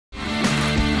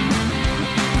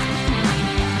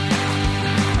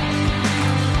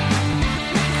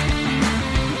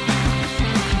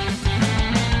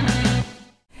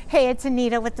Hey, it's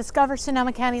Anita with Discover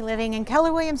Sonoma County Living and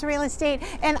Keller Williams Real Estate,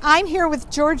 and I'm here with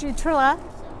George Utrilla.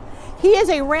 He is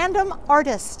a random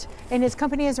artist, and his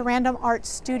company is a random art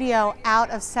studio out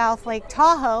of South Lake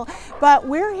Tahoe. But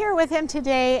we're here with him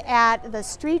today at the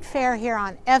street fair here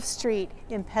on F Street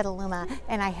in Petaluma,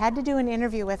 and I had to do an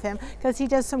interview with him because he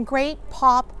does some great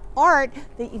pop art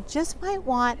that you just might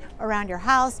want around your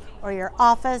house or your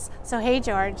office. So hey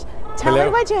George, tell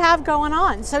me what you have going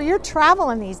on. So you're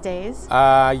traveling these days.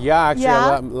 Yeah, actually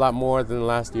a lot more than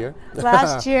last year.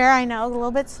 Last year, I know, a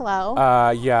little bit slow.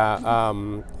 Yeah,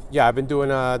 I've been doing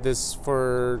this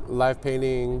for live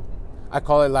painting. I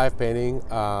call it live painting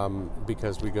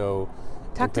because we go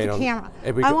Talk to the camera.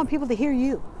 I want people to hear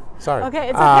you. Sorry. Okay,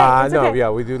 it's okay. It's okay. Yeah,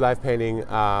 we do live painting,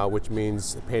 which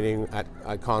means painting at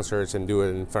concerts and do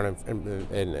it in front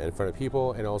of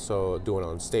people, and also do it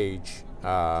on stage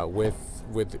with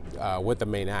the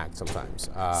main act sometimes.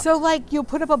 So like you'll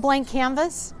put up a blank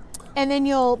canvas, and then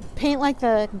you'll paint like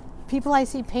the people I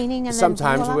see painting, and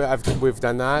sometimes then we've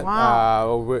done that.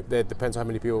 Wow. It depends how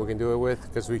many people we can do it with,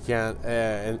 because we can't,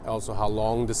 and also how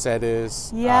long the set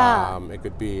is. Yeah. It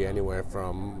could be anywhere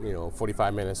from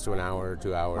 45 minutes to an hour,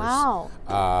 2 hours. Wow.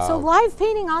 So live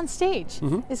painting on stage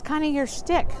is kind of your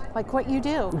shtick, like what you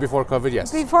do. Before COVID,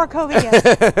 yes. Before COVID, yes.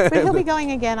 But he'll be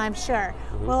going again, I'm sure.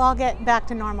 We'll all get back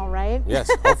to normal, right? Yes,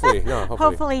 hopefully. No, hopefully.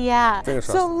 Hopefully, yeah. Fingers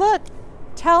so crossed. look.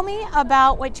 Tell me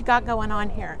about what you got going on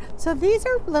here. So these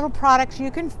are little products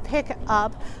you can pick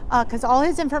up because all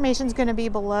his information is going to be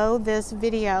below this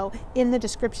video in the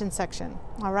description section.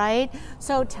 All right.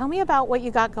 So tell me about what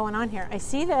you got going on here. I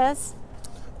see this.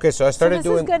 Okay, so I started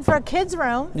doing. This is good for a kid's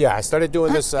room. Yeah, I started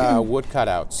doing this wood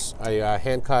cutouts. I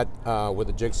hand cut with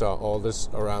a jigsaw all this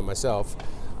around myself,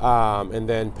 and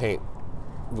then paint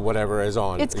whatever is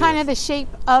on. It's kind of the shape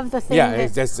of the thing. Yeah,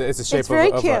 it's a shape of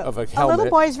a helmet. A little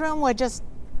boy's room would just.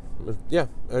 Yeah,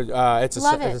 it's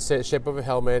a shape of a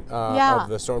helmet of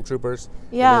the stormtroopers.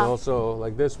 Yeah. And then also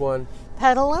like this one.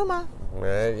 Petaluma.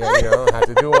 Right, yeah, I had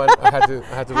to do one. I had to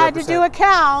had to do a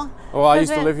cow. Well, I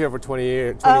used to live here for 20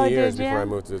 years before I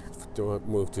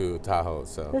moved to Tahoe.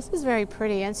 So this is very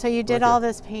pretty, and so you did all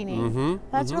this painting.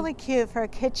 That's really cute for a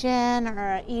kitchen or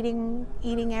a eating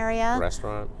area.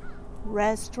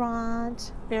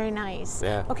 Restaurant, very nice.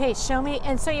 Yeah. Okay, show me.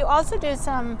 And so you also do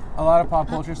a lot of pop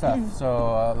culture stuff.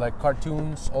 So like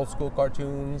cartoons, old school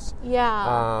cartoons.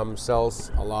 Yeah.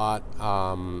 Sells a lot.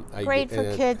 Great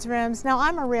for kids' rooms. Now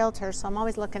I'm a realtor, so I'm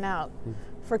always looking out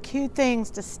for cute things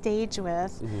to stage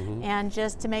with, and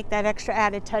just to make that extra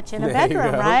added touch in a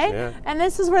bedroom, right? Yeah. And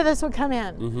this is where this would come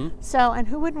in. So, and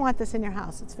who wouldn't want this in your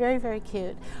house? It's very, very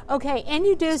cute. Okay, and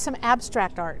you do some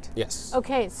abstract art. Yes.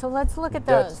 Okay, so let's look at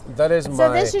those. That is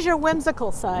so this is your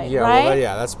whimsical side, right? Well,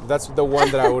 yeah, that's the one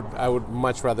that I would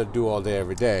much rather do all day,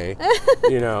 every day.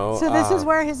 So this is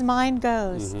where his mind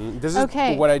goes. This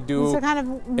is what I do so kind of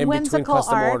in between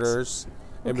custom art. orders.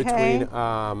 In between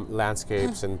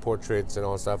landscapes and portraits and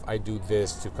all stuff, I do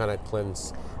this to kind of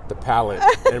cleanse the palette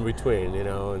in between,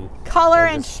 and color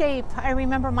and shape. I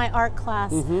remember my art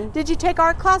class. Did you take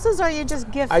art classes, or you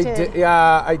just gifted? I did.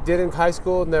 Yeah, I did in high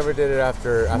school. Never did it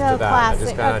after that. Classic. I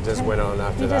just kind of just went on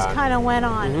after that. You just kind of went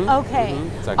on. Okay.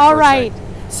 Like all right.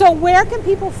 So where can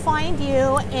people find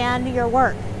you and your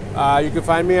work? You can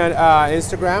find me on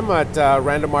Instagram at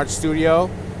Random Art Studio.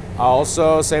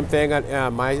 Also, same thing on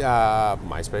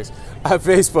MySpace,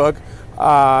 Facebook,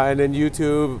 and then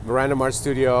YouTube, Random Art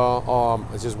Studio.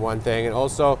 It's just one thing, and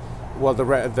also, well,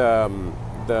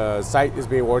 the site is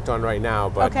being worked on right now,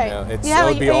 but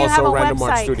it'll be also Random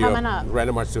Art Studio,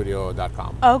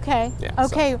 randomartstudio.com. Okay. Yeah,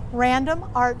 okay. So.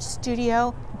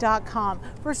 Randomartstudio.com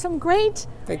for some great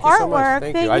Thank you artwork. So much.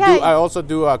 Thank you. I also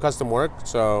do custom work,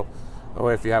 so.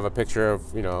 If you have a picture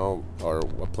of, or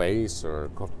a place or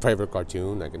a favorite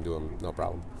cartoon, I can do them, no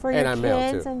problem. For your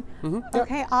kids too.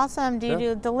 Okay, awesome. Do you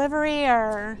do delivery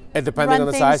or? And depending on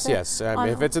the size, yes.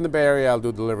 If it's in the Bay Area, I'll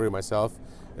do delivery myself.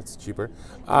 It's cheaper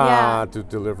to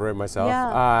deliver it myself.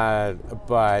 Yeah.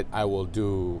 But I will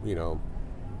do,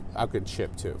 I could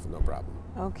ship too, no problem.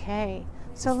 Okay.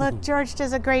 So look, George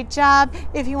does a great job.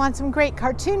 If you want some great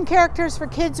cartoon characters for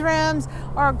kids' rooms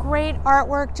or great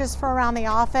artwork just for around the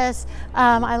office,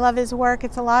 I love his work.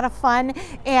 It's a lot of fun.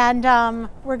 And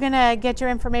we're going to get your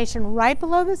information right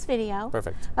below this video.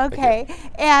 Perfect. Okay.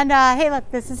 And hey,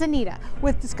 look, this is Anita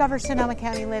with Discover Sonoma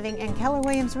County Living and Keller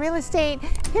Williams Real Estate.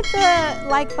 Hit the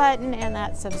like button and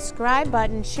that subscribe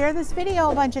button. Share this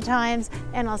video a bunch of times,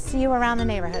 and I'll see you around the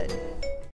neighborhood.